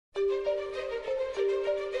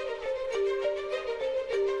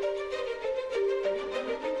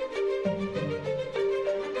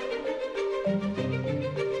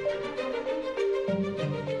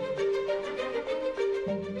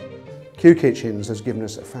Kew Kitchens has given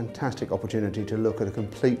us a fantastic opportunity to look at a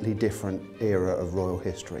completely different era of royal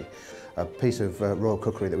history. A piece of royal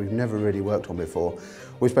cookery that we've never really worked on before.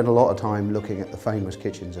 We spent a lot of time looking at the famous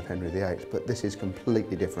kitchens of Henry VIII, but this is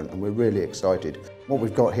completely different and we're really excited. What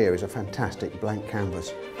we've got here is a fantastic blank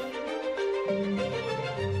canvas.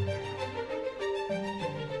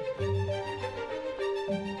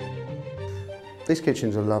 These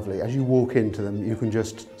kitchens are lovely. As you walk into them, you can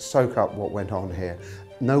just soak up what went on here.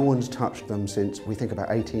 No one's touched them since, we think, about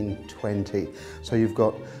 1820. So you've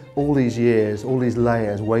got all these years, all these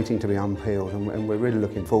layers waiting to be unpeeled, and we're really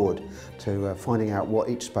looking forward to finding out what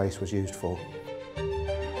each space was used for.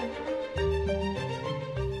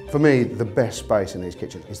 For me, the best space in these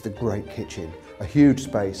kitchens is the Great Kitchen, a huge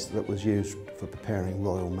space that was used for preparing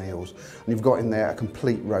royal meals. And you've got in there a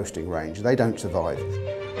complete roasting range. They don't survive.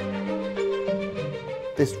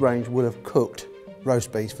 This range will have cooked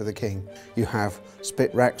roast beef for the king. You have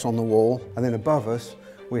spit racks on the wall, and then above us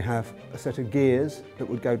we have a set of gears that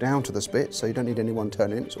would go down to the spit, so you don't need anyone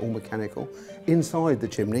turning it, it's all mechanical. Inside the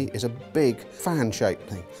chimney is a big fan-shaped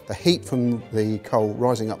thing. The heat from the coal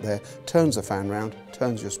rising up there turns the fan round,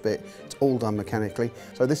 turns your spit, it's all done mechanically.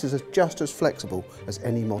 So this is just as flexible as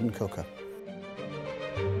any modern cooker.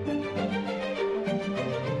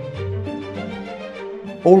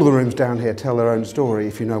 All of the rooms down here tell their own story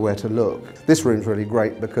if you know where to look. This room's really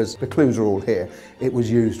great because the clues are all here. It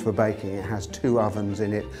was used for baking, it has 2 ovens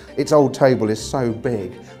in it. Its old table is so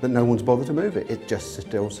big that no one's bothered to move it, it just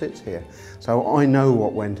still sits here. So I know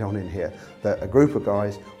what went on in here, that a group of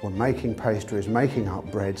guys were making pastries, making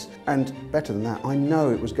up breads, and better than that, I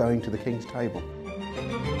know it was going to the king's table.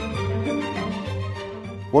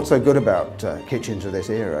 What's so good about kitchens of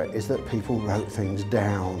this era is that people wrote things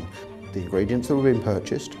down. The ingredients that were being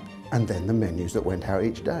purchased, and then the menus that went out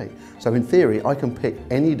each day. So in theory, I can pick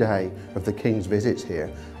any day of the king's visits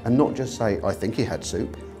here and not just say, I think he had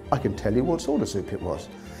soup, I can tell you what sort of soup it was.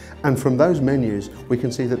 And from those menus, we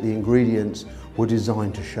can see that the ingredients were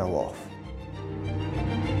designed to show off.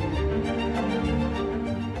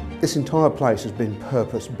 This entire place has been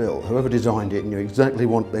purpose-built. Whoever designed it knew exactly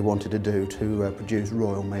what they wanted to do to produce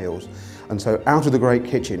royal meals. And so out of the Great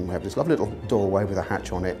Kitchen, we have this lovely little doorway with a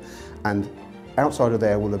hatch on it, and outside of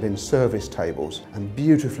there will have been service tables, and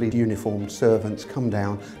beautifully uniformed servants come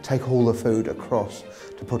down, take all the food across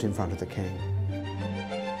to put in front of the king.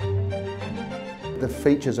 The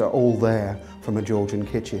features are all there from a Georgian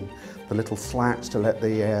kitchen. The little slats to let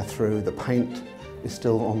the air through, the paint is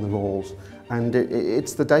still on the walls, and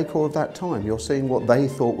it's the decor of that time. You're seeing what they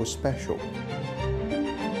thought was special.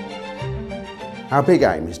 Our big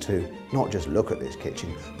aim is to not just look at this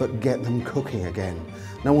kitchen, but get them cooking again.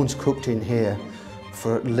 No one's cooked in here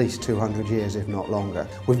for at least 200 years, if not longer.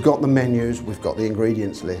 We've got the menus, we've got the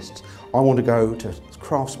ingredients lists. I want to go to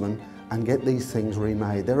craftsmen and get these things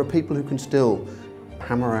remade. There are people who can still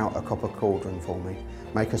hammer out a copper cauldron for me,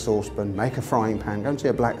 make a saucepan, make a frying pan, go and see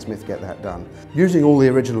a blacksmith get that done. Using all the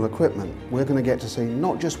original equipment, we're going to get to see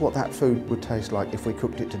not just what that food would taste like if we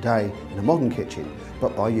cooked it today in a modern kitchen,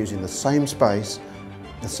 but by using the same space,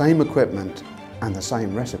 the same equipment and the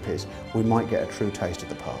same recipes, we might get a true taste of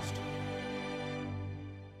the past.